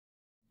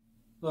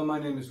Hello, my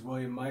name is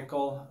William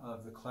Michael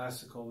of the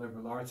Classical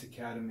Liberal Arts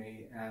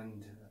Academy,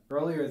 and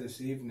earlier this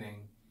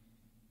evening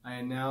I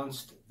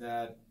announced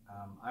that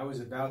I was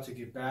about to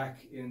get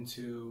back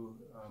into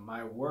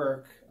my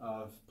work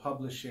of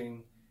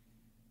publishing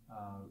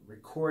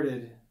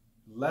recorded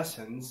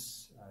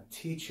lessons,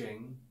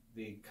 teaching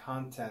the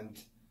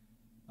content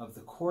of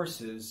the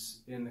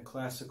courses in the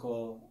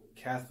classical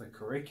Catholic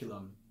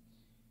curriculum.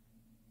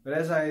 But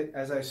as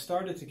I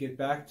started to get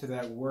back to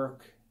that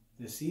work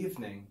this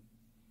evening,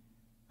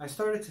 I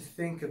started to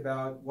think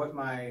about what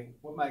my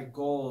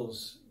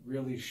goals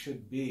really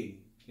should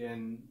be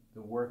in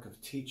the work of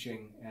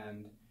teaching,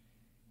 and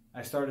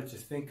I started to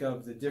think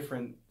of the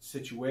different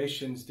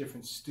situations,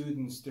 different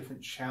students,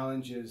 different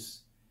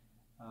challenges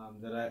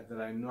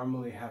that I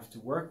normally have to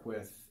work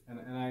with,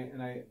 and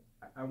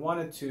I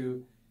wanted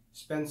to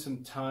spend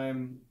some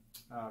time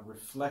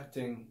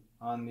reflecting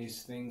on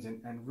these things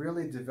and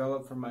really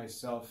develop for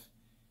myself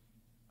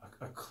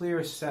a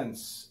clear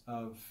sense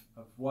of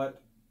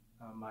what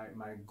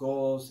my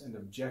goals and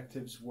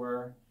objectives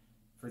were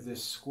for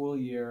this school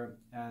year.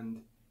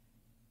 And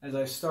as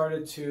I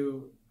started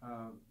to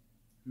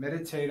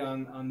meditate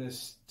on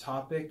this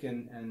topic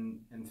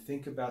and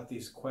think about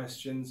these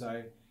questions,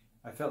 I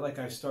felt like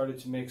I started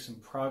to make some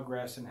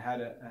progress and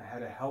had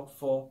a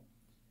helpful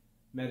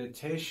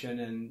meditation,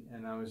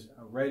 and I was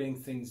writing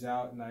things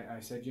out, and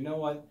I said, you know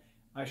what,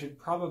 I should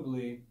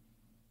probably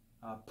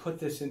put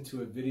this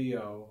into a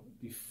video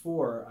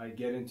before I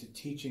get into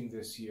teaching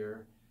this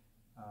year,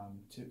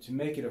 to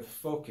make it a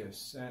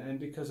focus, and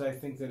because I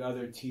think that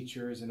other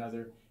teachers and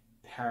other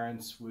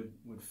parents would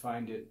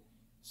find it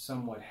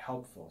somewhat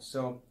helpful.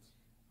 So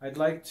I'd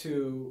like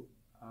to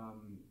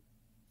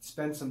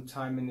spend some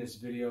time in this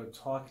video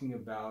talking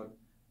about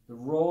the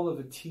role of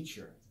a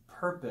teacher, the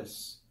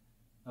purpose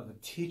of a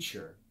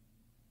teacher,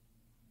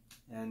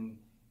 and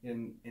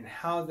in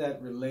how that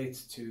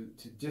relates to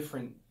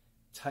different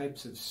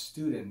types of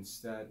students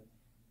that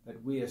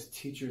we as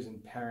teachers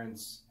and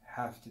parents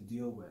have to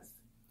deal with.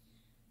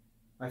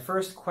 My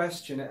first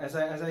question, as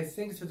I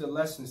think through the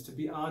lessons, to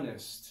be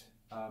honest,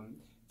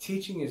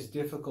 teaching is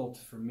difficult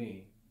for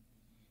me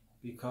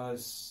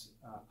because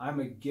I'm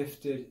a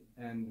gifted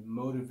and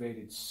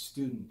motivated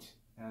student,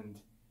 and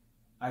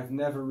I've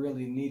never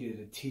really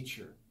needed a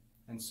teacher.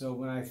 And so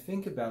when I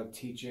think about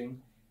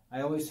teaching,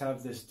 I always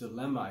have this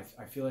dilemma.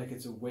 I feel like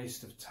it's a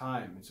waste of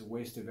time. It's a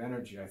waste of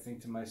energy. I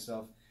think to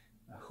myself,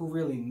 who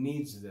really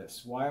needs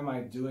this? Why am I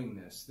doing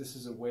this? This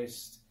is a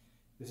waste.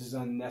 This is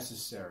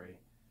unnecessary.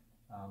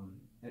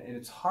 And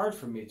it's hard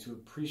for me to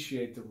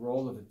appreciate the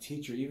role of a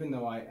teacher. Even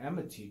though I am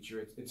a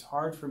teacher, it's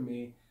hard for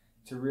me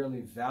to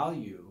really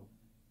value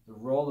the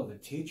role of a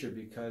teacher,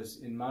 because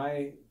in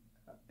my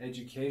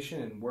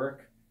education and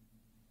work,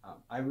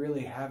 I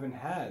really haven't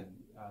had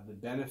the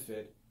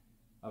benefit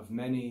of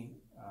many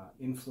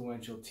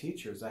influential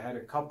teachers. I had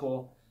a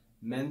couple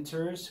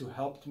mentors who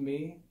helped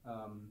me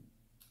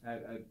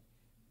at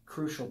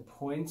crucial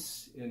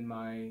points in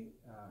my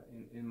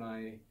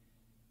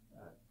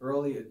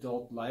early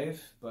adult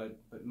life, but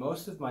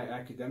most of my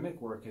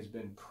academic work has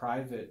been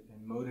private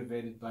and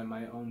motivated by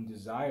my own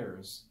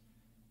desires.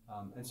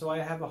 And so I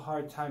have a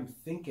hard time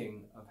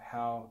thinking of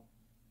how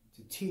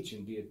to teach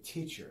and be a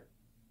teacher.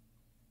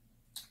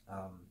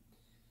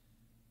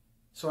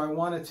 So I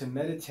wanted to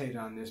meditate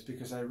on this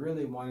because I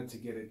really wanted to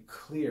get it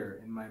clear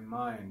in my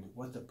mind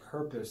what the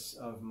purpose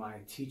of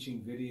my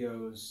teaching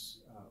videos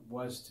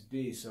was to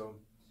be,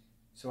 so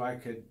I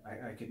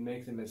could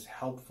make them as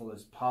helpful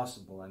as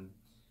possible.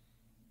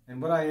 And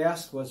what I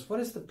asked was, what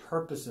is the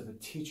purpose of a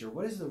teacher?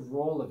 What is the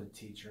role of a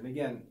teacher? And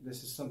again,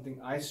 this is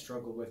something I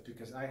struggle with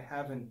because I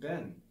haven't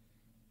been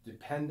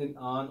dependent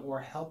on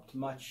or helped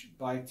much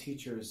by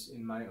teachers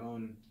in my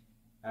own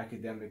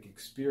academic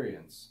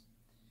experience.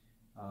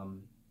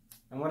 And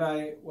what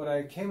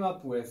I came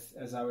up with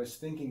as I was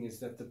thinking is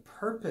that the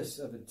purpose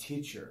of a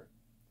teacher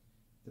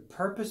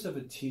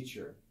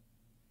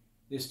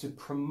is to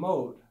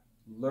promote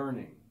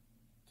learning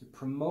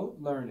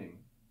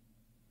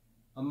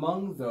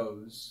among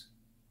those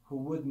who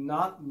would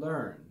not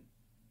learn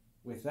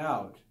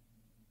without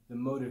the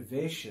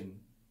motivation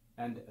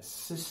and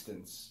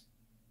assistance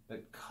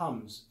that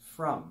comes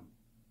from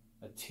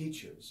a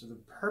teacher. So the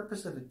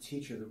purpose of a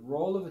teacher, the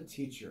role of a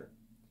teacher,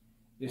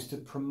 is to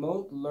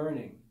promote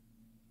learning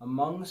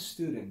among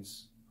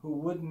students who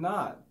would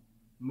not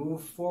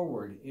move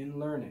forward in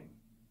learning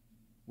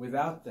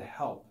without the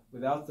help,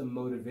 without the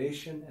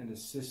motivation and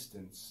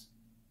assistance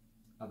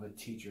of a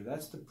teacher.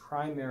 That's the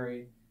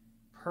primary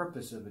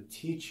purpose of a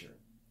teacher.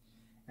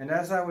 And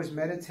as I was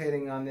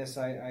meditating on this,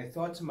 I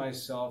thought to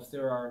myself,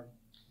 there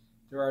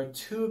are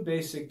two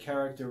basic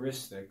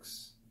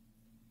characteristics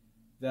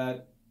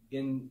that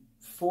in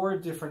 4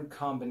 different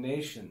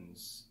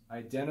combinations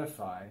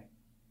identify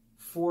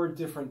 4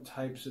 different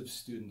types of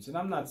students. And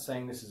I'm not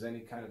saying this is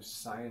any kind of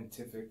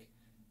scientific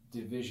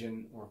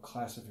division or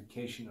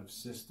classification of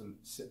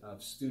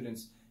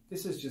students.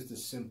 This is just a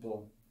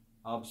simple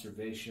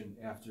observation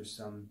after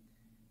some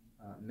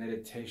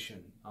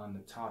meditation on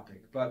the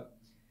topic. But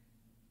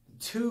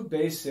the two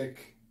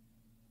basic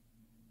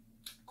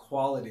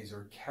qualities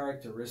or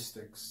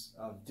characteristics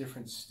of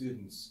different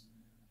students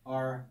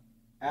are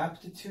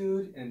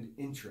aptitude and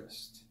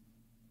interest.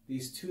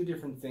 These two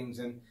different things.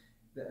 And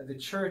the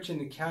church and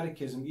the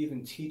catechism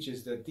even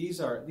teaches that these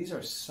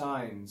are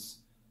signs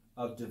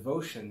of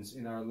devotions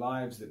in our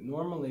lives that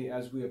normally,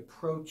 as we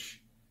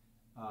approach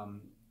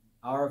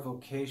our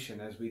vocation,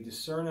 as we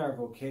discern our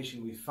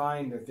vocation, we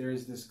find that there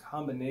is this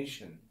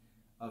combination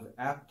of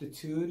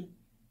aptitude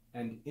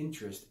and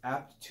interest.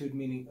 Aptitude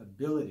meaning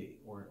ability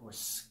or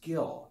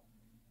skill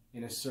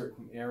in a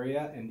certain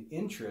area, and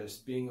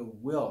interest being a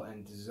will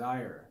and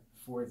desire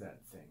for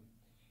that thing.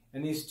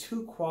 And these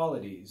two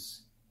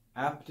qualities,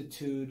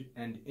 aptitude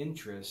and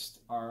interest,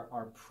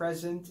 are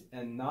present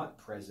and not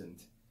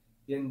present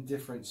in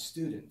different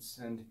students.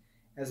 And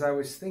as I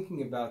was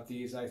thinking about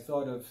these, I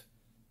thought of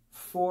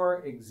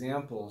 4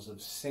 examples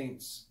of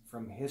saints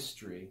from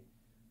history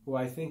who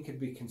I think could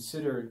be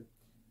considered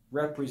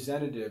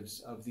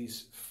representatives of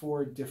these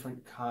 4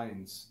 different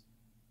kinds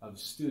of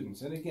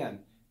students. And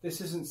again, this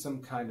isn't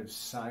some kind of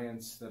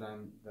science that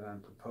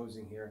I'm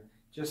proposing here,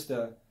 just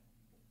a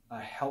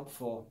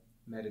helpful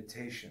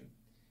meditation.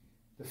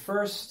 The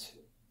first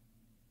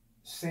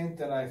saint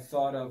that I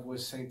thought of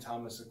was St.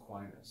 Thomas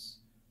Aquinas,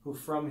 who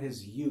from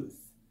his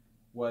youth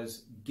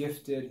was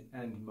gifted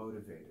and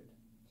motivated.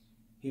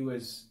 He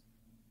was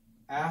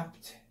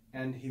apt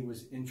and he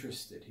was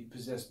interested. He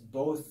possessed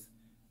both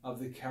of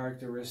the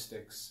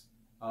characteristics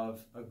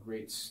of a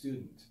great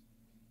student.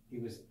 He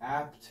was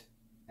apt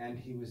and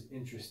he was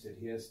interested.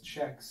 He has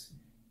checks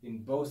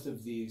in both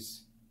of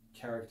these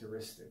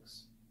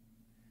characteristics.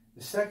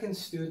 The second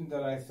student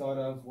that I thought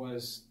of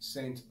was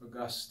St.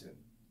 Augustine.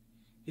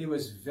 He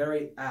was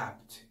very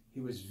apt. He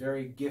was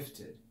very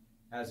gifted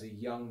as a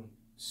young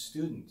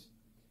student,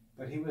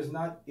 but he was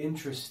not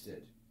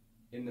interested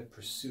in the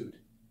pursuit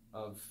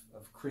of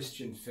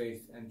Christian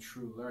faith and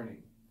true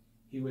learning.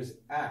 He was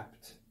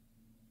apt,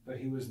 but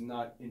he was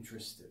not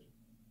interested.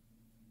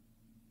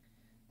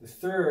 The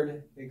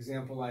third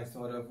example I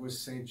thought of was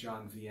St.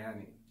 John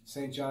Vianney.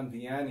 St. John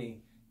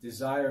Vianney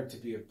desired to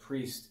be a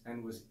priest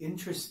and was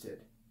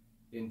interested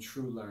in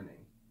true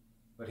learning,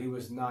 but he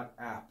was not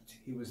apt.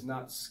 He was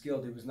not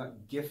skilled. He was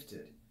not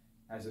gifted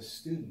as a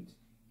student.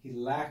 He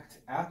lacked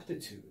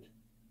aptitude,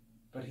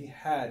 but he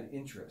had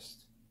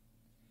interest.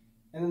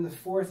 And then the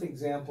fourth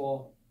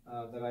example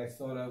that I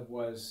thought of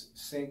was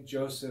St.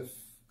 Joseph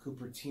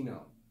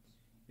Cupertino.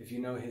 If you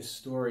know his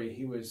story,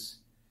 he was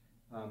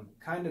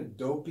kind of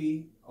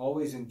dopey,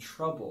 always in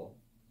trouble,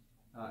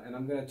 and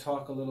I'm going to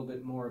talk a little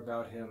bit more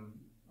about him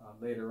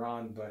later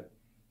on, but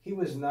he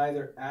was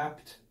neither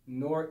apt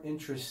nor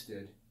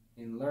interested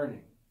in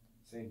learning,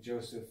 St.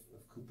 Joseph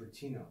of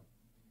Cupertino.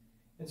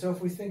 And so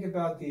if we think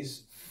about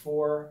these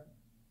 4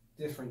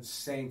 different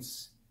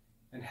saints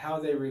and how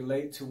they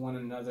relate to one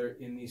another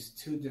in these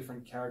 2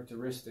 different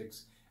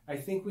characteristics, I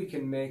think we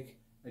can make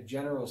a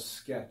general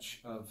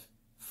sketch of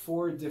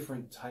 4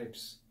 different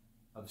types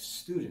of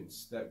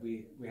students that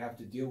we have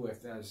to deal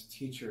with as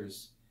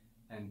teachers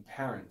and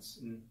parents.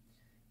 And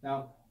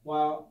now,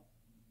 while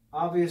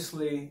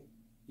obviously,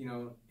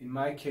 in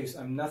my case,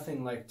 I'm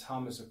nothing like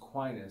Thomas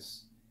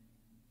Aquinas,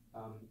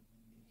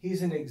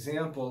 he's an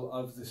example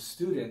of the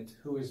student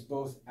who is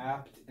both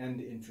apt and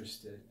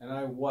interested. And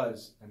I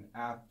was an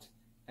apt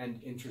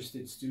and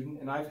interested student,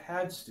 and I've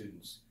had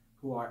students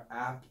who are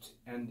apt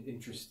and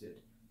interested,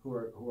 who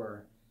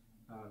are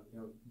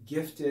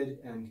gifted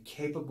and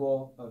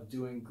capable of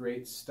doing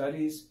great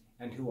studies,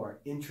 and who are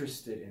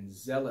interested and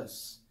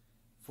zealous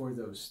for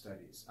those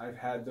studies. I've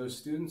had those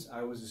students.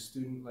 I was a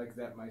student like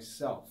that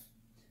myself.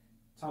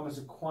 Thomas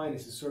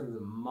Aquinas is sort of the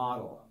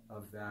model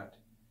of that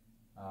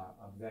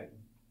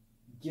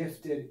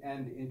gifted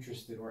and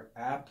interested, or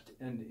apt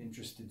and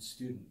interested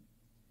student.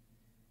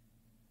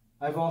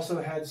 I've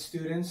also had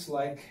students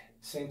like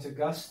St.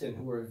 Augustine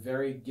who were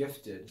very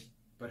gifted,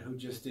 but who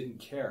just didn't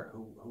care,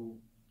 who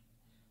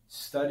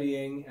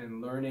studying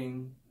and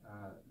learning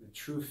the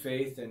true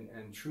faith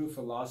and true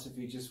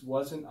philosophy just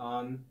wasn't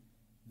on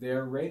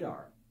their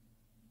radar.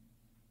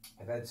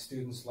 I've had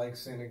students like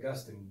St.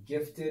 Augustine,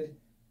 gifted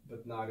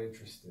but not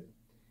interested.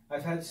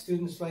 I've had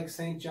students like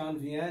St. John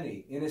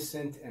Vianney,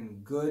 innocent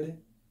and good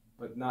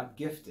but not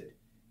gifted.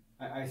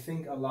 I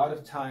think a lot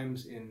of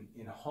times in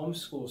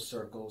homeschool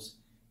circles,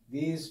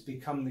 these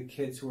become the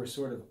kids who are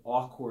sort of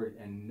awkward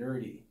and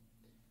nerdy.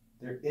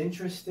 They're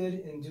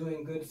interested in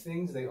doing good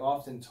things. They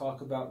often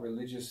talk about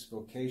religious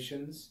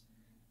vocations,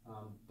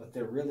 but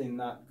they're really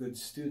not good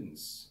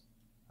students.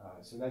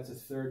 So that's a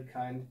third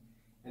kind.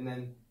 And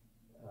then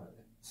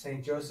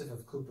St. Joseph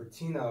of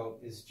Cupertino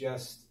is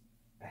just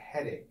a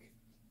headache.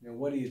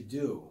 What do you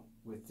do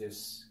with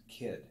this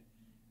kid?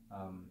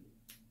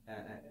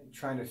 And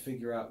trying to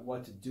figure out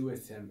what to do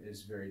with him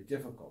is very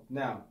difficult.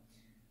 Now,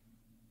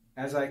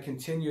 as I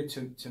continue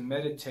to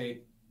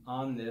meditate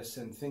on this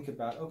and think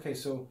about, okay,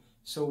 so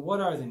what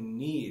are the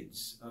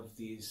needs of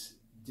these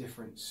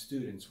different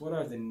students? What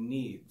are the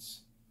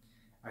needs?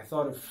 I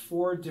thought of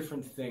 4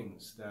 different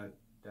things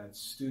that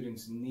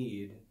students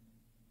need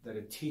that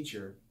a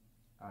teacher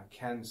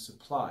can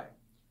supply.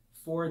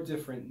 4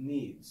 different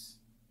needs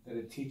that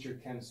a teacher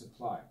can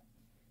supply.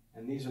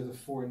 And these are the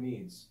 4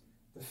 needs.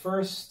 The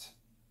first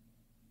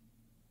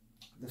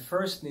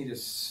need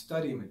is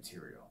study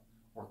material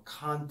or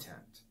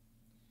content.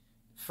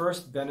 The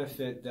first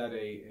benefit that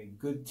a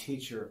good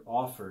teacher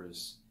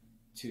offers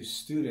to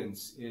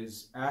students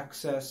is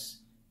access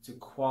to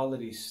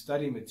quality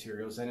study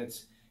materials, and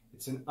it's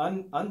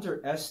an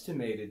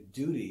underestimated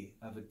duty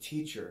of a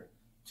teacher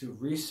to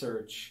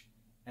research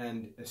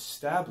and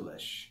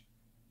establish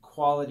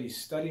quality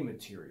study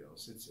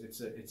materials.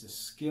 It's a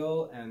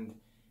skill and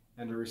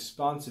a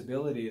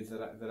responsibility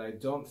that I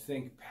don't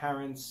think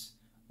parents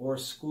or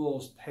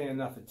schools pay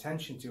enough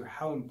attention to,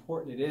 how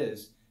important it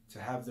is to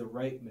have the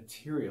right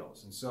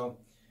materials. And so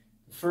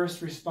the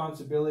first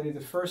responsibility, the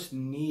first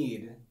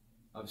need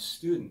of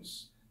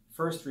students,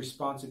 first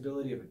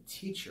responsibility of a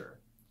teacher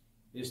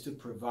is to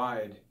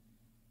provide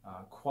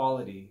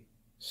quality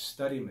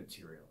study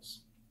materials.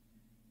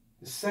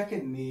 The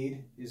second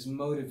need is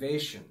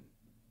motivation.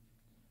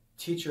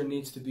 Teacher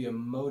needs to be a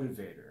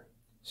motivator.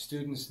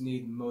 Students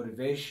need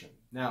motivation.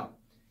 Now,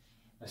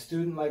 a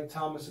student like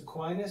Thomas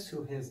Aquinas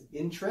who has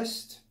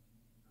interest,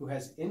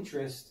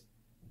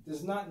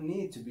 does not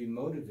need to be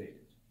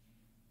motivated.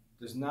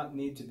 Does not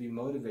need to be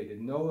motivated.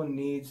 No one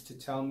needs to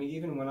tell me,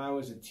 even when I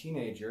was a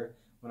teenager,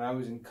 when I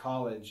was in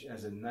college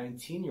as a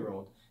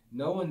 19-year-old,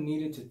 no one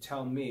needed to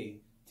tell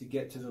me to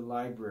get to the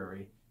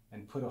library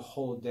and put a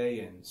whole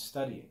day in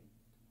studying.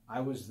 I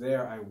was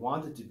there, I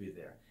wanted to be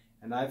there.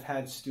 And I've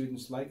had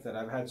students like that.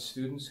 I've had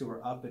students who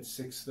were up at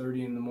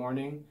 6:30 in the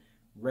morning,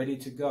 ready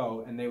to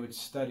go, and they would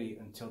study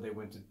until they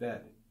went to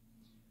bed.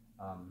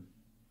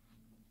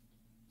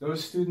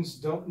 Those students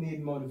don't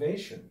need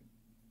motivation.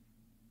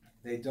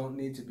 They don't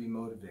need to be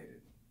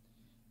motivated.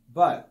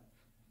 But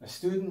a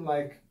student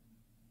like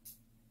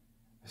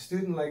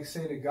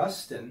St.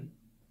 Augustine,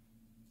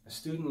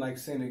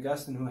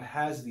 who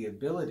has the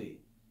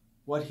ability,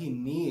 what he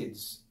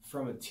needs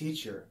from a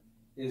teacher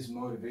is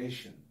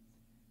motivation.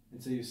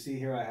 And so you see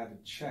here I have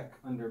a check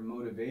under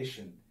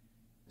motivation.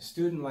 A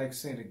student like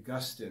St.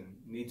 Augustine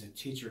needs a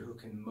teacher who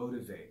can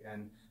motivate,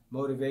 and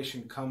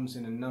motivation comes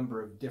in a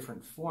number of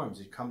different forms.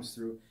 It comes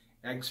through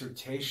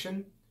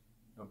exhortation,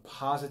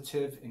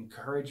 positive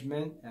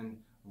encouragement and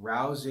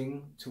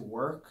rousing to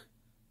work,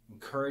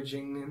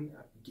 encouraging him,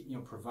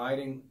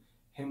 providing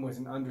him with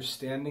an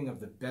understanding of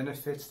the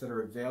benefits that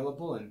are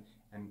available and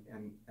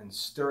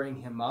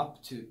stirring him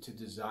up to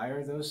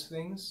desire those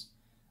things.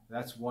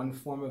 That's one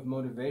form of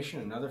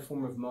motivation. Another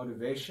form of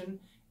motivation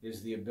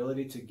is the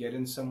ability to get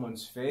in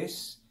someone's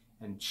face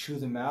and chew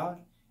them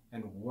out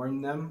and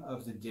warn them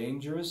of the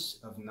dangers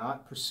of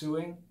not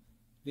pursuing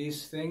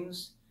these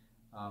things.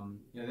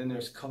 Then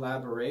there's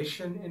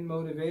collaboration in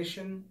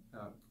motivation,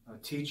 a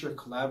teacher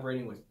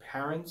collaborating with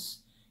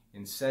parents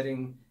in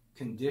setting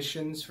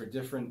conditions for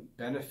different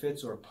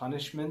benefits or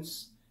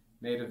punishments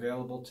made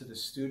available to the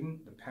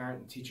student, the parent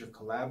and teacher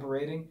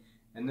collaborating.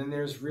 And then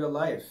there's real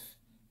life,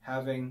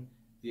 having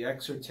the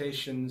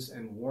exhortations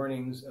and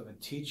warnings of a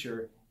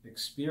teacher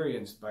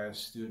experienced by a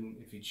student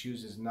if he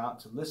chooses not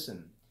to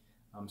listen.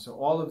 So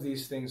all of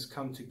these things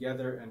come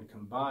together and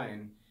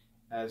combine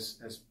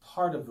as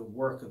part of the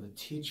work of the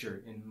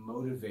teacher in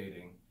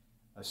motivating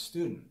a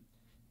student.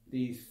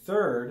 The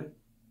third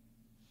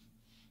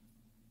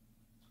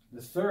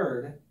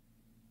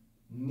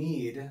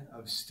need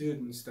of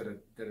students that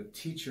a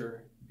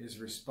teacher is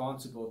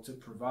responsible to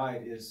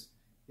provide is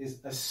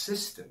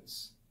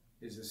assistance.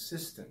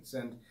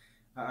 And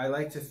I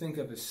like to think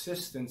of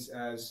assistance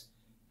as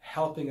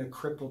helping a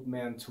crippled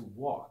man to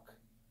walk.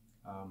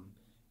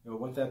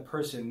 What that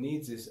person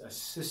needs is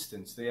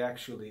assistance. They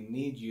actually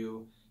need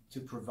you to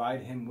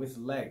provide him with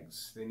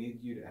legs. They need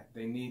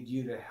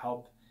you to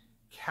help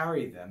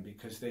carry them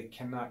because they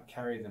cannot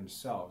carry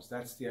themselves.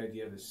 That's the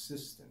idea of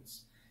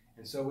assistance.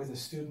 And so with a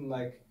student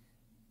like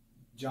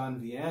John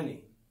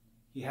Vianney,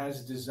 he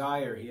has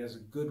desire, he has a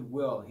good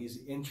will,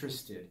 he's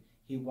interested,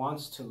 he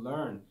wants to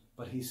learn,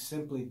 but he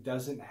simply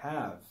doesn't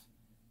have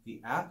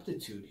the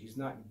aptitude. He's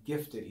not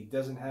gifted. He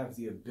doesn't have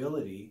the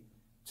ability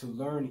to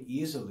learn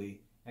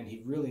easily, and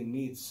he really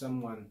needs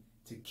someone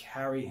to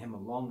carry him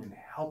along and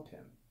help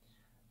him.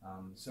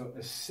 So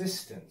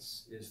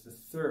assistance is the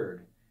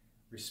third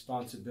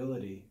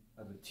responsibility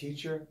of a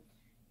teacher.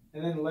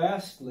 And then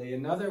lastly,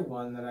 another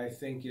one that I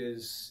think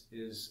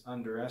is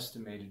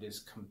underestimated is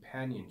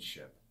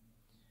companionship.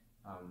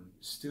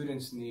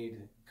 Students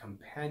need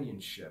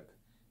companionship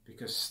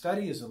because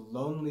study is a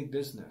lonely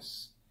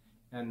business.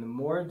 And the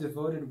more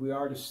devoted we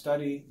are to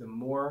study, the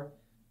more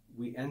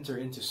we enter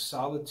into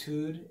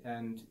solitude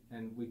and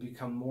we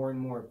become more and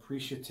more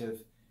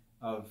appreciative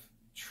of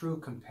true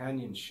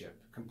companionship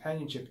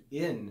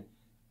in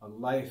a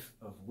life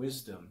of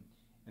wisdom.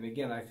 And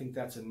again, I think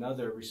that's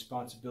another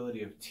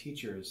responsibility of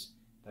teachers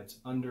that's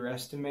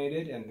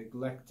underestimated and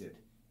neglected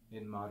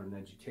in modern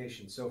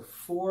education. So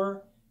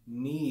 4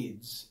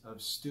 needs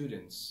of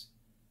students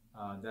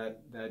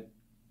that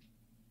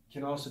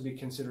can also be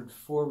considered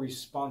 4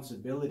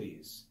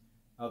 responsibilities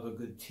of a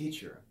good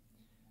teacher.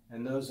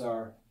 And those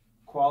are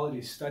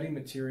quality study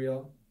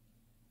material,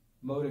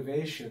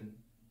 motivation,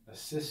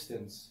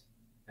 assistance,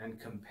 and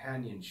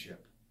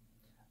companionship.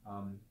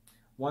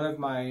 One of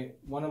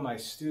my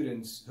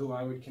students, who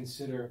I would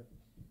consider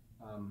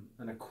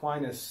an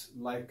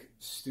Aquinas-like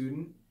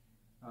student,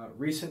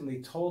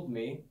 recently told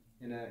me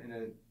in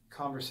a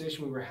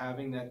conversation we were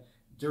having that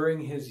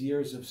during his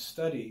years of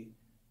study,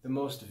 the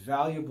most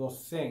valuable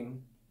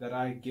thing that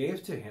I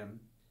gave to him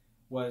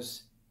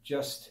was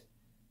just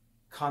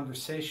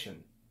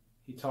conversation.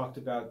 He talked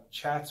about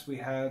chats we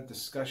had,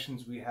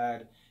 discussions we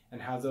had,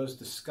 and how those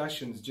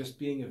discussions, just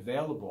being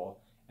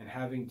available and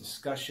having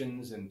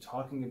discussions and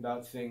talking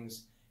about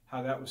things,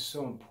 how that was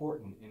so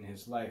important in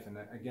his life. And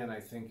again, I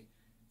think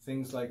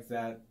things like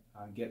that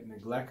get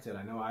neglected.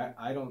 I know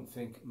I don't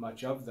think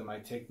much of them. I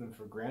take them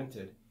for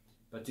granted.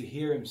 But to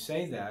hear him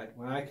say that,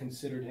 when I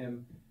considered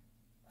him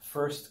a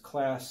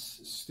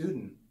first-class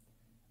student,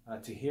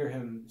 to hear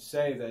him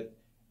say that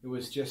it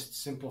was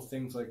just simple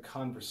things like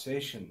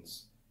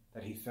conversations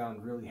that he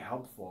found really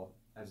helpful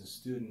as a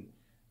student,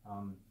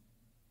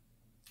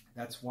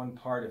 that's one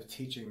part of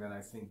teaching that I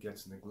think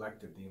gets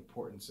neglected, the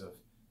importance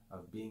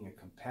of being a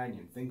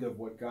companion. Think of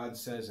what God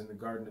says in the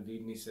Garden of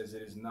Eden. He says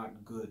it is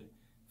not good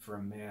for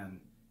a man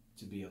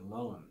to be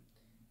alone.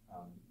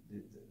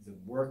 The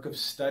work of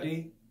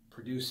study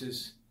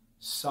produces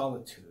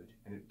solitude,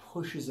 and it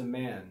pushes a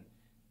man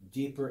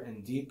deeper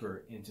and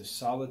deeper into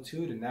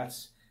solitude, and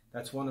that's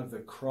one of the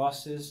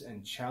crosses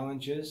and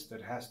challenges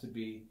that has to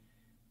be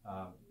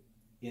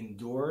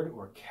endured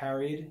or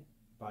carried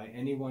by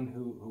anyone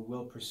who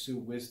will pursue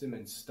wisdom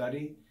and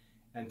study.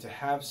 And to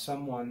have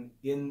someone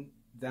in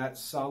that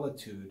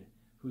solitude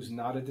who's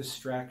not a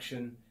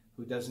distraction,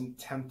 who doesn't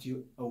tempt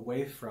you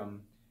away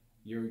from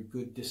your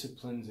good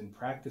disciplines and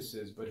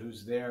practices, but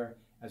who's there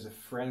as a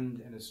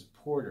friend and a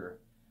supporter,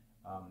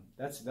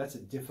 that's a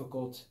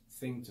difficult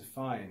thing to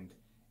find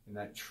in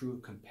that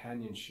true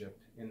companionship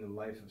in the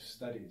life of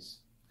studies.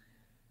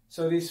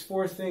 So these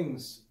four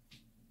things: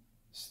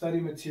 study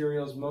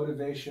materials,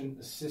 motivation,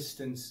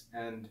 assistance,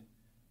 and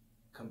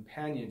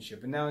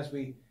companionship. And now as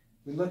we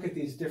look at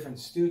these different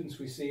students,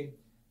 we see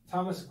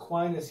Thomas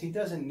Aquinas, he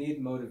doesn't need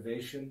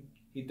motivation,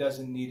 he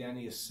doesn't need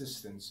any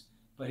assistance,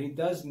 but he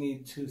does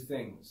need two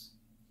things.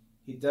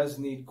 He does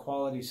need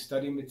quality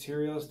study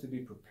materials to be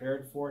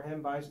prepared for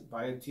him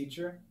by a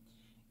teacher,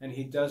 and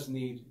he does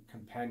need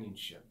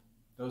companionship.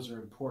 Those are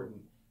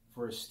important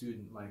for a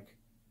student like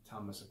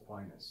Thomas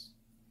Aquinas.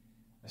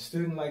 A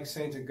student like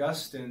St.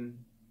 Augustine,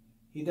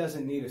 he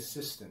doesn't need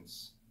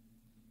assistance.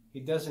 He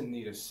doesn't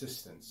need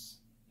assistance.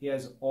 He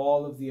has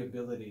all of the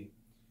ability,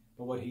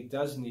 but what he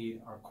does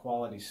need are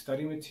quality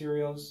study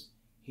materials.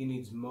 He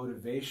needs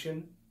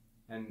motivation,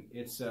 and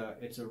it's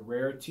a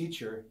rare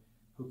teacher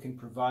who can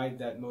provide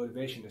that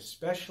motivation,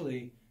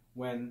 especially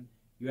when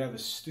you have a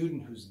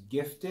student who's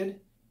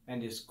gifted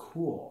and is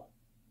cool.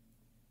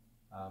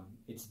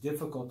 It's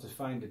difficult to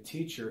find a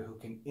teacher who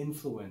can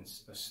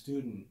influence a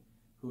student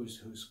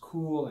who's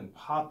cool and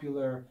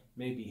popular,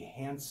 maybe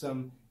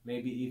handsome,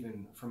 maybe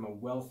even from a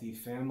wealthy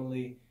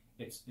family.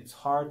 It's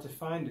hard to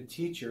find a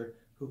teacher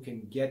who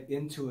can get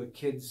into a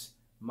kid's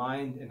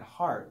mind and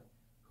heart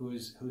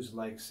who's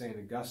like St.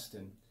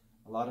 Augustine.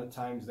 A lot of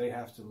times they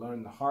have to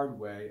learn the hard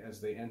way as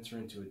they enter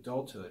into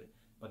adulthood,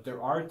 but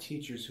there are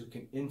teachers who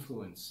can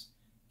influence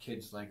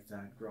kids like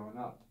that growing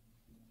up.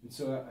 And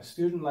so a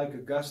student like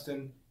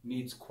Augustine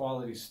needs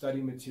quality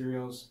study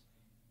materials,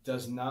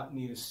 does not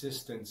need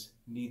assistance,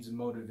 needs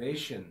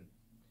motivation,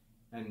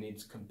 and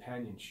needs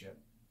companionship.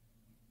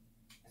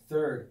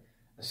 Third,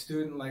 a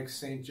student like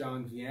St.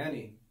 John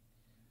Vianney,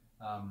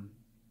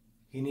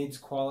 he needs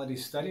quality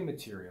study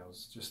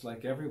materials, just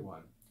like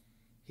everyone.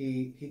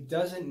 He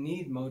doesn't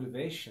need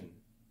motivation.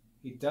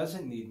 He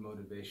doesn't need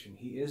motivation.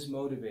 He is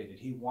motivated.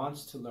 He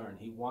wants to learn.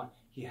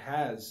 He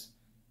has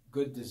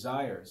good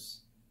desires,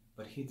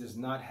 but he does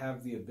not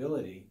have the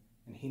ability,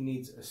 and he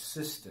needs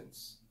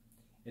assistance.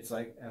 It's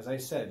like, as I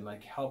said,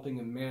 like helping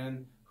a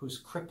man who's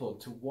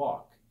crippled to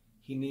walk.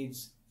 He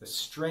needs the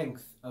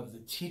strength of the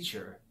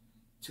teacher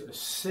to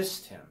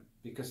assist him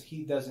because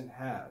he doesn't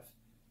have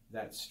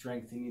that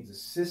strength. He needs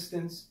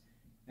assistance,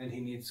 and he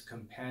needs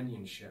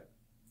companionship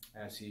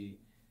as he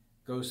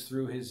goes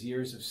through his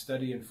years of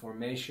study and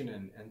formation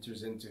and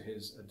enters into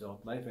his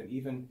adult life and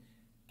even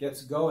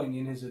gets going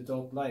in his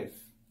adult life.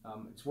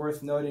 It's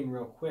worth noting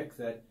real quick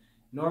that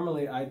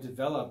normally I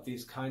develop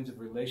these kinds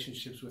of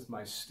relationships with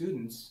my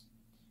students.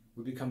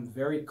 We become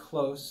very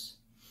close,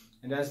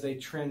 and as they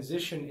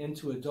transition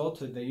into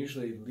adulthood, they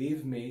usually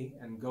leave me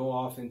and go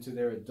off into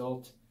their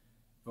adult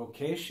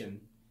vocation,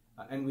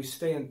 and we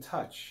stay in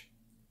touch.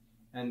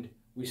 And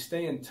we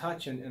stay in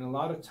touch, and a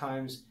lot of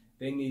times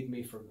they need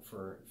me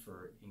for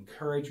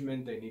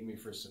encouragement, they need me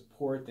for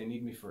support, they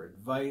need me for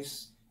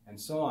advice, and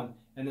so on.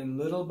 And then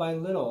little by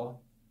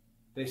little,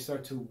 they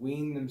start to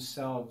wean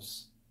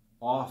themselves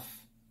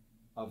off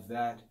of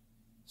that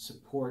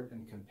support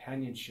and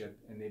companionship,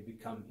 and they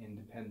become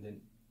independent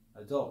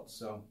adults.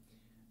 So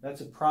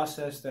that's a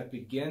process that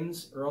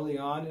begins early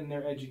on in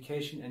their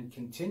education and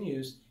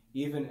continues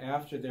even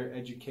after their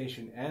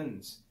education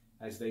ends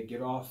as they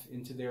get off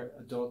into their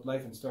adult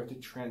life and start to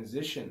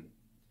transition.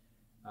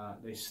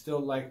 They still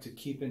like to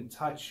keep in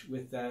touch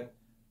with that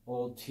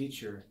old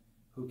teacher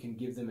who can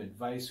give them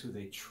advice, who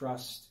they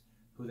trust,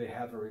 who they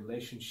have a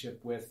relationship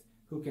with,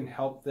 who can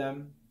help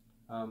them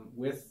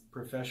with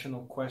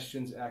professional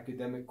questions,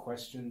 academic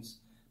questions,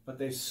 but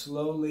they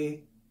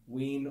slowly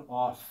wean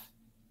off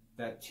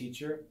that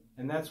teacher.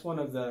 And that's one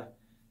of the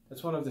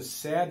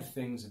sad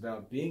things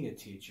about being a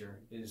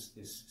teacher is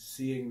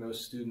seeing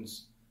those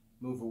students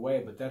move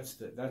away. But that's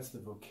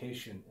the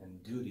vocation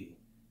and duty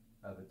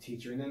of a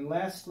teacher. And then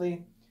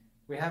lastly,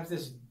 we have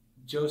this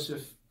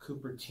Joseph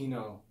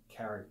Cupertino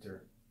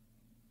character.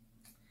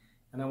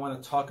 And I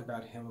want to talk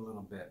about him a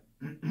little bit.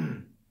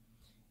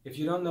 If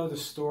you don't know the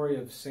story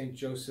of St.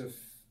 Joseph,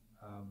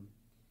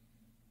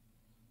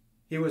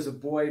 he was a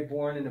boy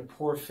born in a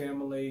poor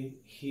family.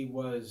 He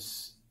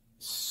was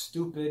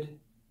stupid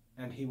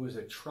and he was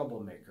a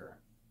troublemaker.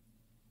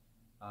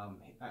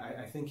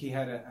 I think he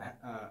had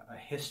a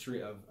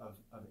history of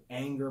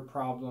anger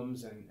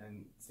problems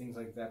and things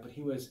like that, but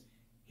he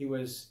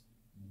was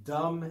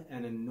dumb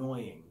and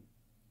annoying.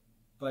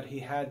 But he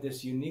had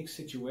this unique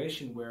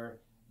situation where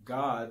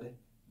God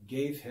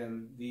gave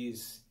him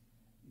these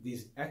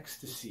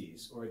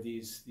ecstasies or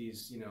these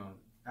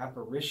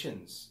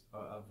apparitions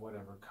of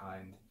whatever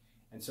kind,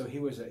 and so he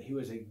was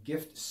a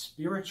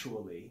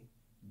spiritually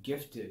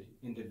gifted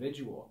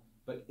individual,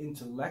 but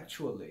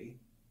intellectually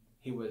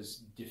he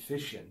was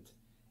deficient,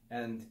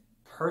 and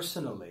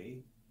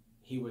personally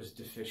he was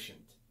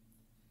deficient.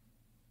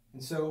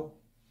 And so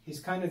he's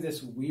kind of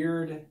this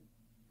weird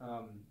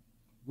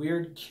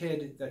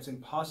kid that's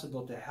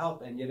impossible to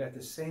help, and yet at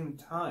the same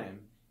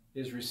time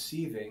is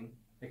receiving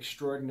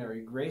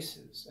extraordinary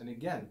graces. And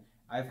again,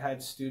 I've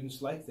had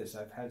students like this.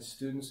 I've had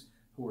students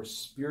who were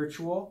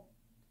spiritual,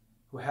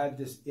 who had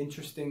this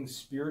interesting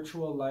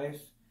spiritual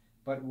life,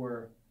 but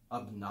were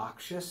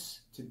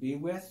obnoxious to be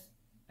with,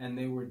 and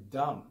they were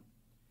dumb.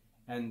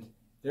 And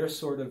they're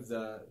sort of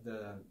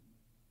the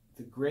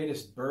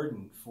greatest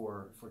burden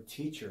for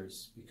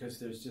teachers, because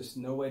there's just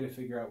no way to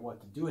figure out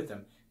what to do with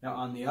them. Now,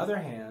 on the other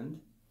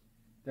hand,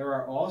 there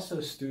are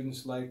also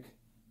students like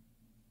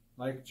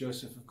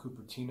Joseph of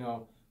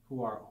Cupertino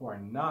who are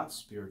not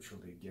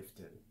spiritually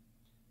gifted,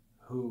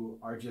 who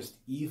are just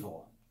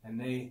evil, and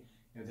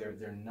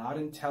they're not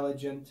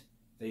intelligent,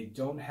 they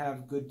don't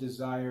have good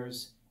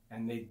desires,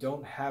 and they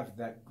don't have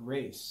that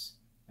grace.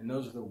 And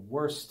those are the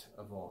worst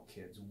of all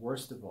kids,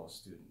 worst of all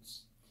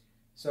students.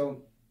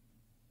 So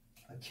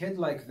a kid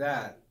like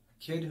that,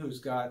 a kid who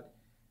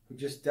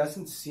just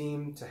doesn't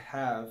seem to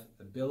have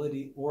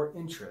ability or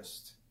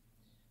interest,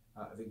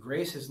 the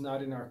grace is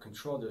not in our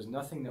control. There's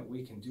nothing that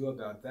we can do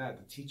about that.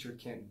 The teacher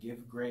can't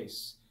give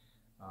grace.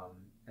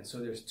 And so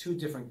there's two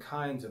different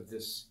kinds of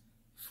this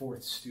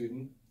fourth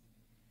student.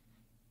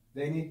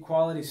 They need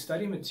quality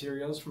study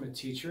materials from a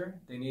teacher.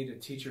 They need a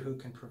teacher who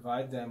can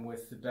provide them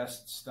with the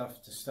best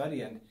stuff to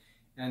study.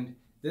 And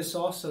this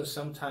also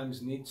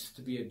sometimes needs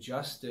to be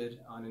adjusted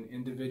on an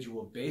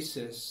individual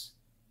basis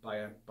by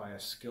a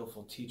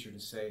skillful teacher to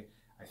say,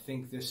 I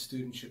think this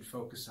student should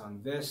focus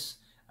on this.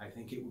 I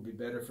think it would be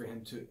better for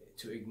him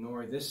to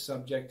ignore this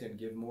subject and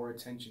give more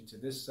attention to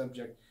this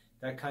subject.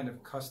 That kind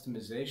of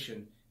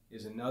customization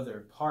is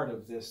another part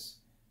of this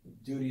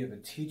duty of a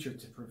teacher,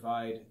 to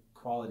provide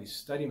quality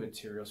study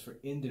materials for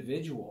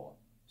individual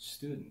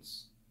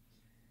students.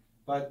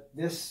 But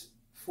this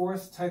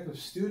fourth type of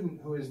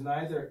student, who is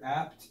neither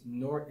apt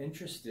nor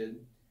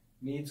interested,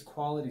 needs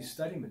quality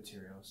study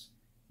materials,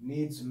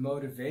 needs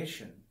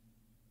motivation,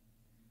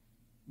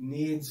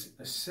 needs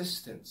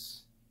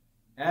assistance,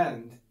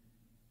 and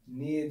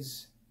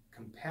needs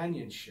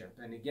companionship.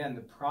 And again,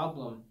 the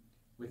problem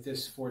with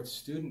this fourth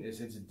student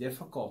is it's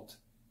difficult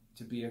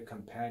to be a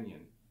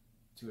companion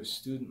to a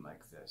student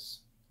like this.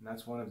 And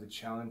that's one of the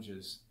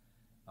challenges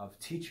of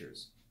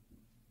teachers.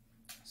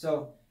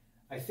 So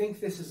I think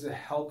this is a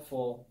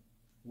helpful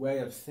way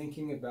of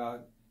thinking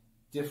about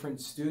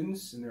different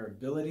students and their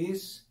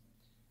abilities,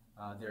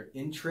 their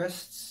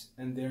interests,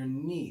 and their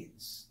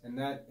needs. And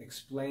that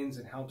explains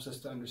and helps us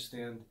to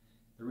understand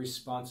the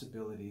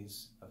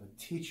responsibilities of a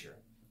teacher.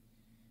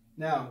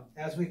 Now,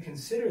 as we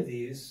consider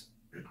these,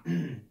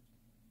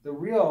 the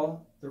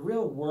real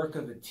work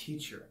of a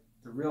teacher,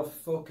 the real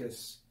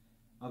focus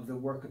of the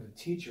work of a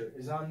teacher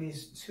is on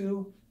these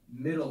two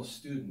middle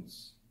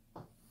students.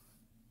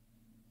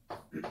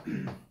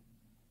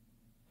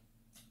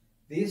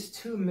 These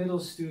two middle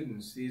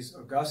students, these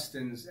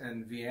Augustins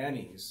and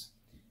Vianney's,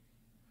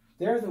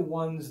 they're the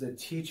ones that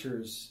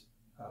teachers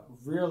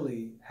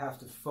really have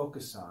to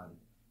focus on,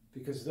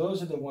 because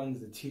those are the ones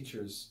that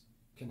teachers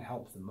can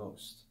help the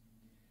most.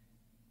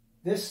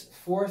 This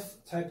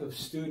fourth type of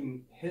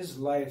student, his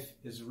life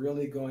is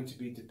really going to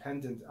be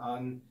dependent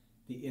on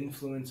the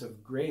influence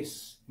of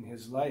grace in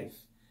his life.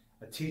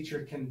 A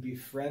teacher can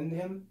befriend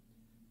him,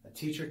 a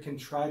teacher can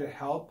try to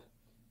help,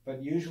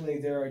 but usually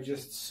there are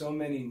just so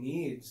many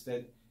needs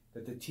that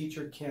the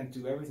teacher can't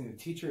do everything. The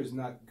teacher is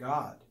not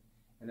God.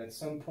 And at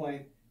some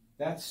point,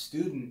 that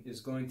student is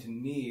going to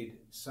need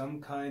some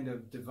kind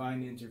of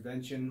divine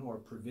intervention or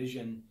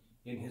provision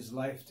in his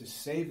life to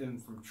save him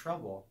from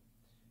trouble.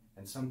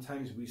 And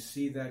sometimes we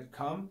see that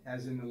come,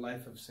 as in the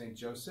life of St.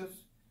 Joseph,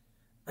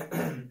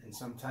 and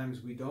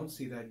sometimes we don't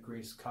see that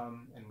grace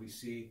come and we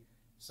see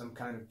some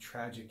kind of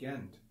tragic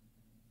end.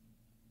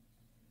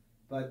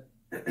 But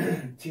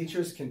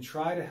teachers can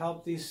try to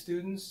help these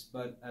students,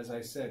 but as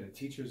I said, a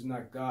teacher is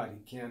not God.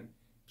 He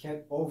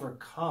can't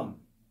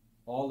overcome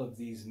all of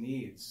these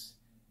needs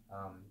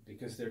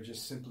because there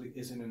just simply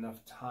isn't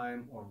enough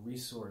time or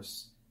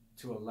resource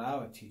to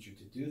allow a teacher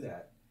to do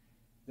that.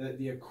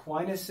 The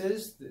Aquinas,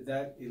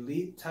 that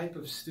elite type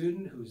of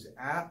student who's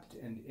apt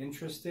and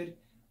interested,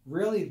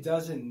 really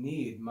doesn't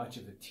need much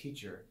of a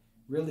teacher.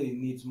 Really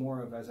needs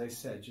more of, as I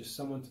said, just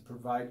someone to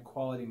provide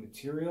quality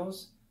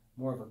materials,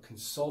 more of a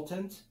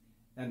consultant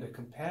and a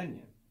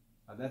companion.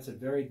 That's a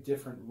very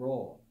different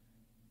role,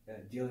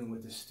 dealing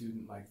with a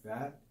student like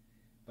that.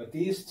 But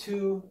these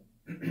two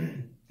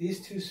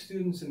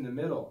students in the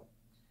middle,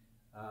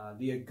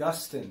 the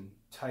Augustine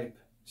type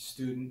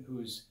student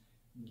who's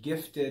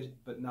gifted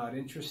but not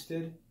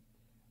interested,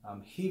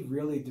 he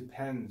really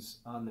depends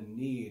on the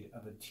need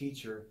of a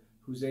teacher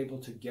who's able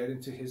to get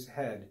into his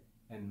head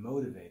and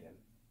motivate him.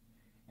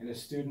 And a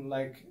student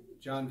like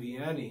John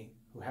Vianney,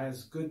 who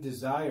has good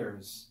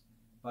desires,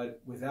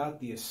 but without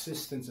the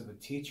assistance of a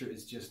teacher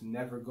is just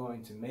never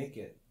going to make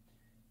it,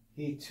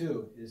 he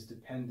too is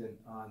dependent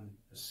on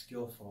a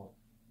skillful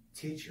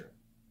teacher.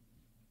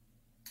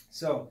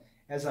 So,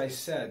 as I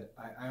said,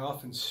 I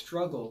often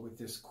struggle with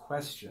this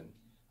question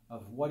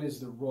of what is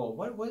the role?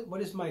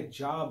 What is my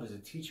job as a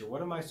teacher?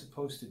 What am I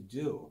supposed to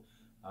do?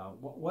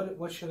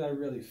 What should I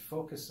really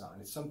focus on?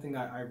 It's something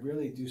I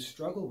really do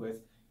struggle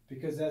with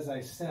because, as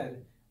I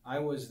said, I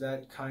was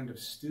that kind of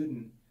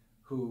student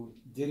who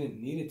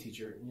didn't need a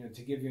teacher.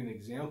 To give you an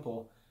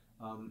example,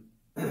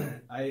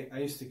 I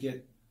used to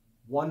get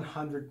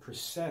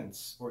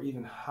 100% or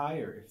even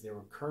higher if there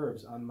were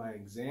curves on my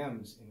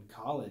exams in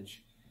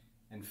college.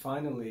 And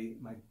finally,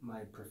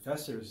 my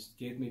professors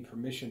gave me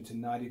permission to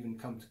not even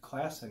come to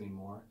class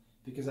anymore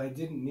because I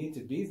didn't need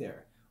to be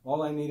there.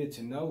 All I needed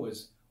to know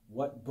was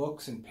what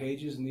books and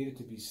pages needed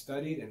to be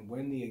studied and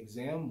when the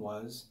exam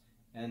was,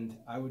 and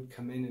I would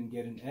come in and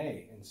get an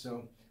A. And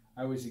so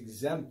I was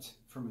exempt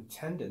from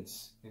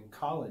attendance in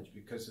college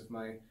because of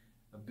my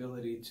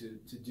ability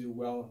to do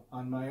well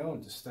on my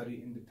own, to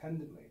study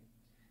independently.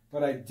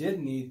 But I did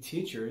need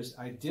teachers.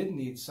 I did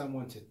need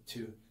someone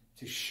to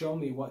show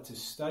me what to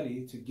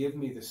study, to give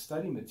me the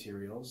study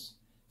materials,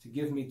 to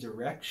give me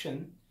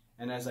direction.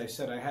 And as I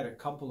said, I had a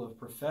couple of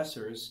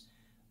professors,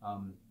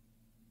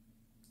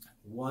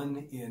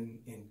 one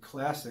in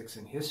classics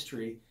and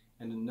history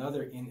and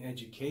another in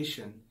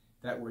education,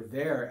 that were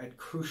there at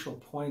crucial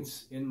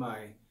points in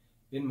my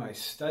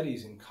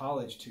studies in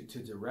college to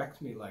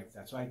direct me like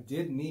that. So I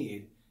did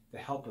need the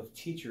help of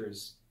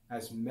teachers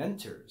as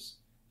mentors,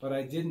 but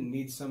I didn't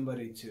need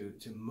somebody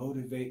to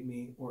motivate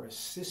me or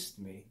assist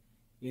me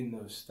in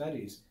those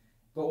studies.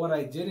 But what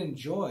I did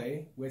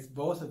enjoy with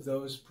both of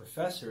those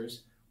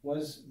professors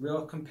was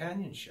real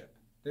companionship.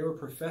 They were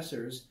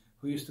professors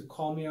who used to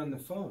call me on the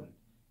phone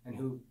and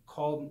who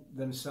called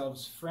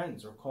themselves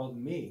friends or called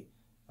me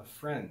a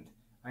friend.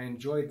 I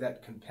enjoyed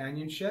that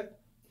companionship,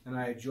 and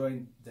I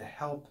enjoyed the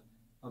help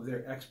of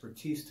their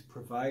expertise to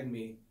provide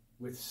me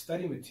with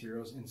study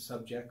materials in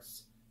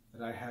subjects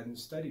that I hadn't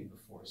studied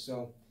before.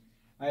 So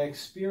I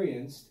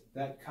experienced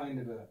that kind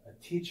of a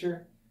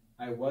teacher.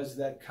 I was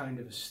that kind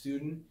of a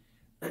student.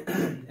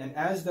 And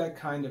as that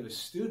kind of a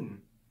student,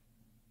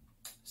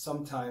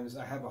 sometimes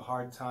I have a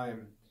hard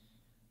time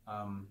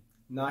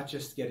not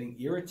just getting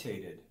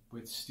irritated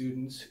with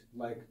students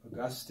like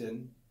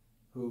Augustine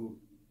who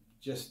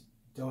just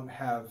don't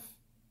have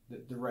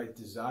the right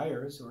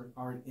desires or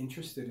aren't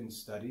interested in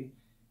study.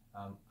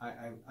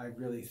 I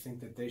really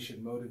think that they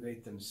should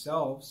motivate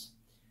themselves.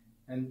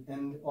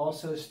 And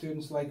also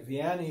students like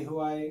Vianney,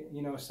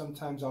 who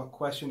sometimes I'll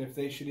question if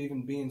they should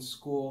even be in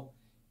school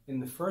in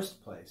the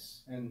first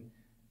place. And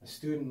a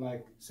student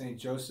like St.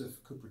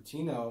 Joseph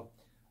Cupertino,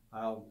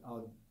 I'll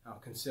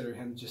consider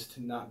him just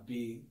to not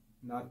be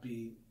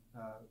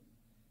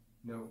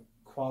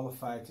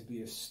qualified to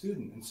be a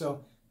student. And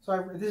so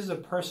this is a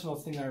personal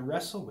thing I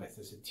wrestle with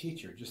as a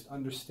teacher, just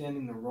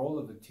understanding the role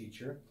of a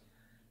teacher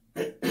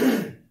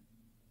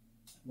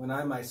when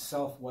I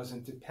myself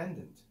wasn't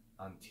dependent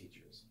on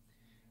teachers.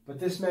 But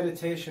this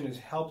meditation has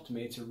helped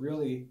me to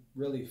really,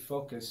 really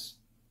focus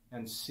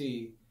and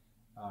see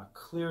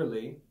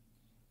clearly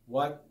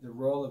what the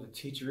role of a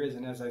teacher is.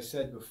 And as I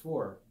said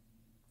before,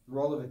 the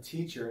role of a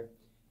teacher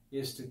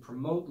is to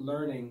promote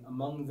learning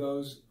among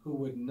those who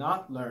would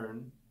not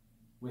learn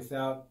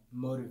without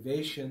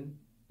motivation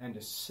and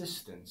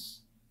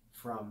assistance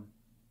from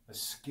a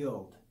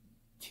skilled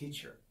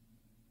teacher.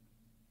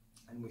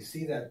 And we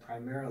see that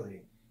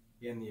primarily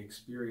in the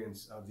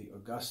experience of the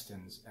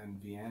Augustines and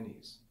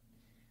Vianneys.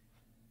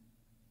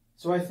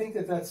 So I think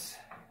that's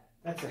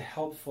a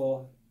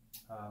helpful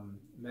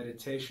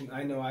meditation.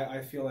 I know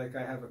I feel like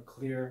I have a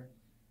clear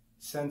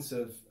sense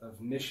of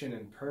mission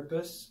and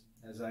purpose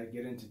as I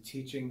get into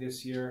teaching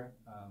this year,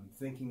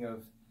 thinking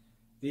of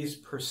these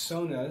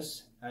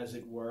personas, as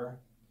it were,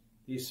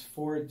 these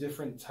 4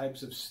 different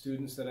types of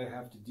students that I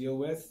have to deal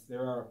with.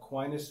 There are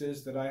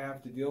Aquinas that I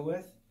have to deal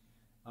with,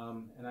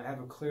 and I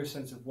have a clear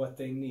sense of what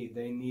they need.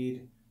 They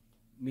need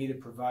me to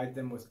provide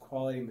them with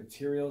quality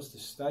materials to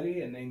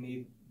study, and they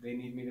need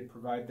me to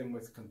provide them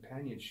with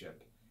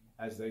companionship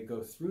as they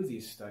go through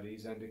these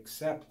studies and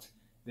accept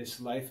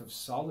this life of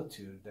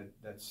solitude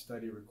that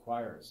study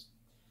requires.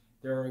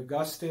 There are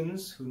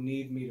Augustins who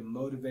need me to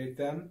motivate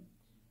them,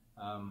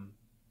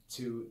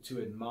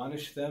 to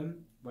admonish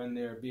them when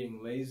they're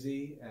being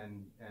lazy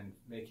and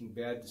making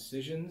bad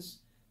decisions,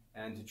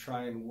 and to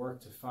try and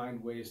work to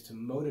find ways to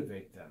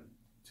motivate them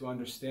to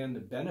understand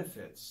the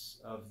benefits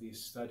of these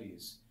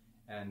studies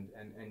and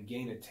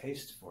gain a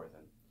taste for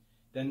them.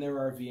 Then there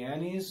are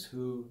Vianney's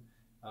who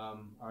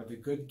are the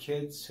good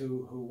kids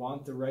who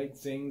want the right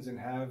things and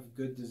have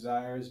good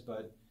desires,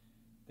 but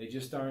they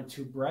just aren't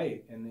too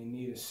bright, and they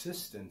need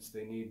assistance.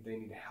 They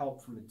need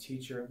help from a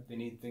teacher. They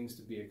need things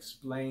to be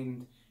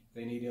explained.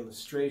 They need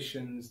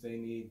illustrations. They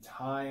need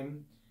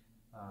time.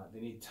 They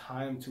need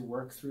time to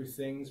work through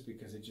things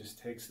because it just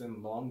takes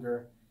them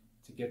longer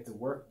to get the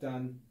work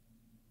done.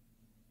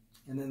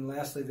 And then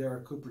lastly, there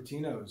are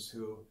Cupertinos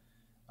who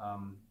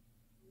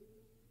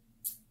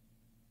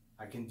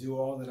I can do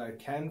all that I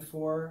can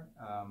for.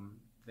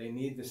 They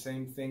need the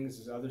same things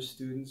as other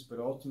students, but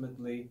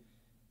ultimately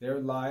their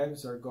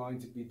lives are going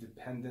to be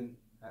dependent,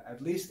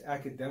 at least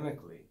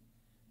academically,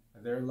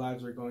 their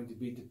lives are going to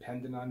be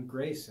dependent on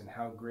grace and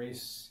how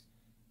grace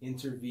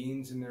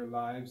intervenes in their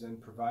lives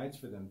and provides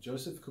for them.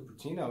 Joseph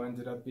Cupertino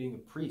ended up being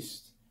a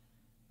priest,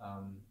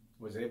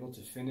 was able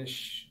to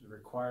finish the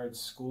required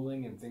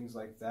schooling and things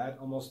like that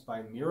almost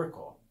by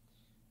miracle.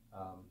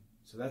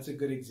 So that's a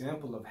good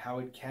example of how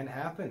it can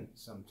happen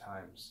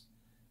sometimes.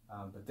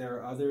 But there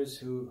are others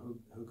who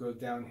go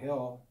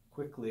downhill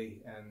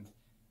quickly and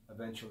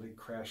eventually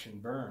crash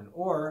and burn.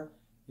 Or,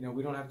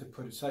 we don't have to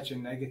put such a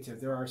negative.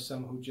 There are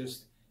some who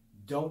just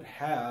don't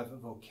have a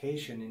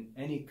vocation in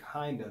any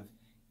kind of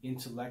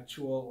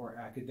intellectual or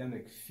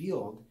academic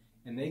field,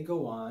 and they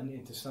go on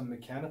into some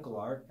mechanical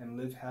art and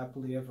live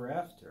happily ever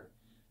after.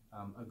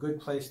 A good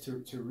place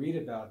to read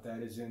about that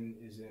is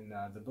in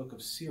the book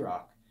of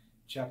Sirach,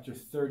 chapter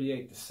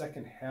 38, the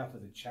second half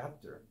of the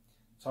chapter.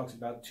 It talks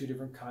about 2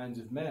 different kinds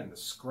of men: the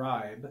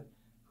scribe,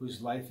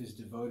 whose life is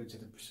devoted to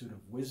the pursuit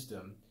of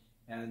wisdom,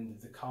 and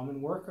the common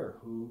worker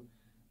who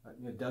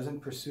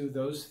doesn't pursue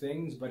those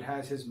things but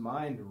has his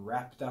mind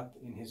wrapped up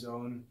in his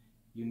own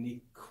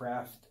unique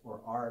craft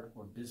or art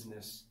or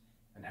business,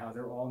 and how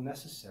they're all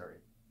necessary.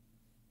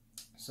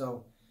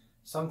 So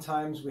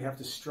sometimes we have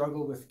to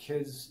struggle with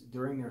kids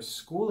during their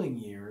schooling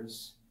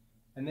years,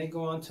 and they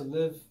go on to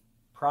live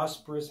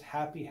prosperous,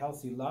 happy,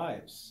 healthy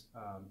lives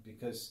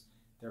because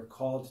they're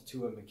called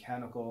to a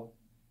mechanical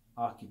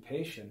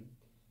occupation,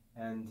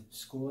 and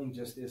schooling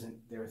just isn't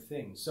their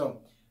thing.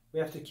 So we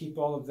have to keep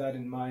all of that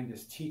in mind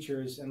as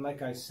teachers. And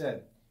like I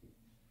said,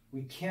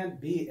 we can't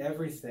be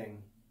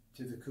everything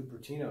to the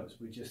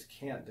Cupertinos. We just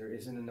can't. There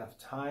isn't enough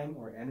time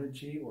or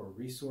energy or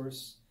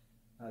resource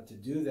to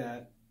do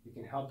that. We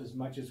can help as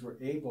much as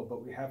we're able,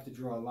 but we have to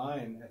draw a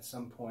line at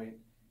some point.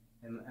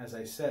 And as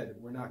I said,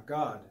 we're not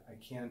God. I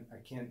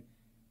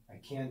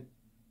can't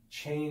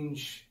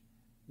change,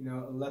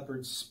 a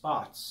leopard's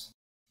spots.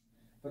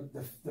 But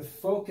the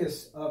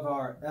focus of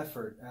our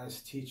effort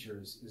as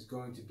teachers is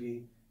going to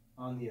be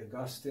on the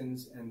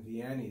Augustins and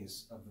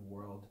Vianney's of the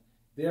world.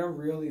 They're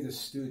really the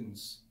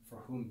students for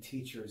whom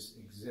teachers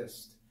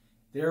exist.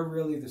 They're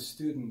really the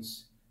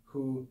students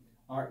who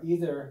are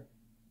either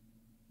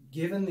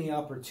given the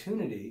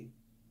opportunity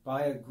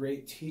by a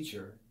great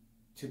teacher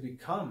to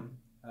become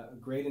a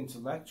great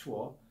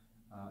intellectual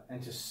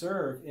and to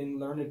serve in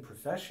learned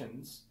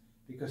professions,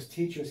 because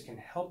teachers can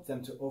help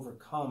them to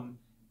overcome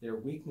their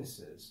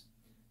weaknesses.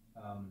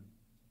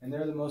 And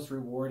they're the most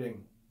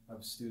rewarding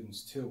of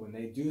students too, when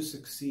they do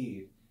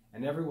succeed,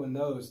 and everyone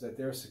knows that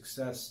their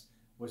success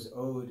was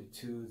owed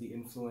to the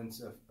influence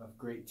of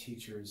great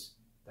teachers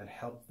that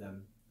helped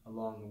them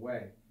along the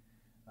way.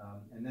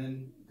 And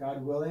then,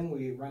 God willing,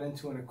 we run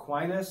into an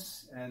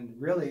Aquinas, and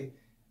really,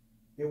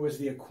 it was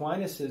the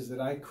Aquinas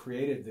that I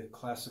created the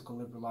Classical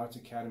Liberal Arts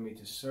Academy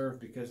to serve,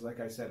 because, like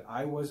I said,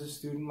 I was a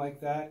student like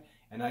that,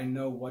 and I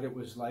know what it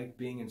was like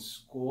being in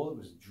school. It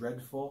was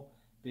dreadful.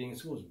 Being in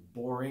school was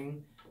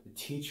boring. The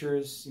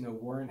teachers,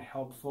 weren't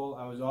helpful.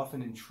 I was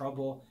often in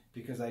trouble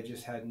because I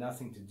just had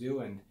nothing to do.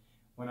 And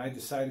when I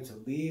decided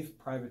to leave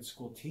private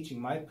school teaching,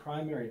 my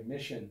primary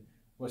mission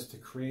was to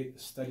create a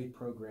study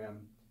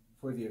program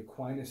for the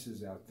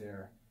Aquinas out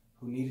there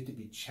who needed to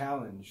be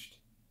challenged,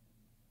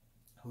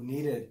 who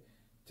needed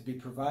to be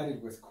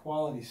provided with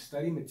quality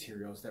study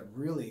materials that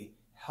really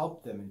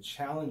helped them and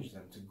challenged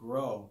them to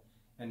grow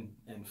and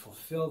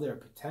fulfill their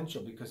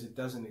potential, because it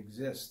doesn't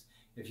exist.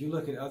 If you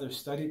look at other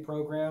study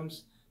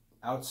programs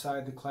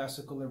outside the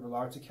Classical Liberal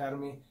Arts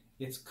Academy,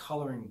 it's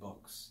coloring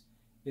books.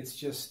 It's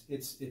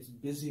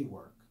busy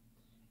work.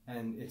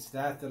 And it's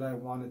that I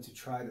wanted to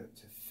try to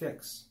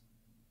fix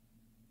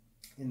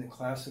in the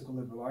Classical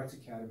Liberal Arts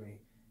Academy,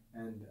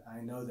 and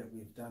I know that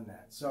we've done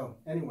that. So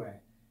anyway,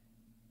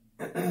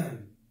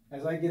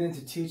 as I get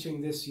into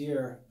teaching this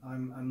year,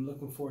 I'm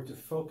looking forward to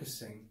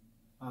focusing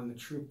on the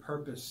true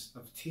purpose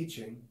of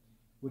teaching,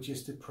 which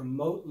is to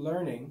promote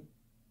learning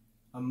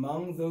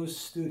among those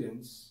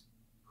students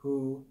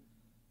who,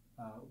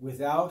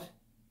 without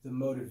the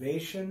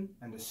motivation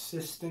and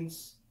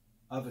assistance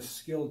of a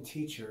skilled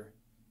teacher,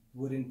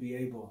 wouldn't be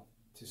able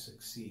to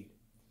succeed.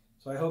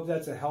 So I hope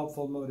that's a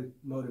helpful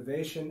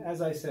motivation.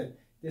 As I said,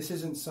 this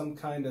isn't some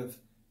kind of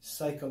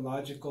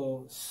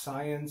psychological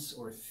science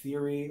or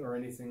theory or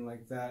anything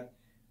like that.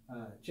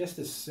 Just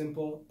a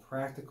simple,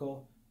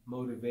 practical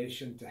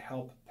motivation to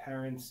help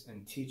parents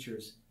and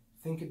teachers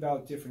think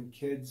about different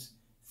kids,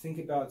 think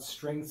about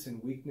strengths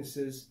and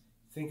weaknesses,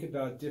 think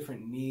about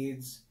different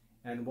needs,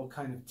 and what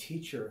kind of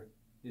teacher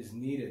is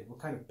needed, what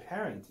kind of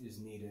parent is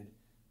needed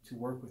to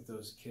work with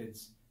those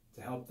kids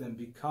to help them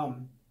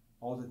become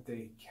all that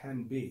they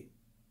can be.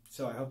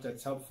 So I hope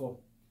that's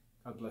helpful.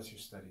 God bless your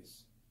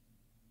studies.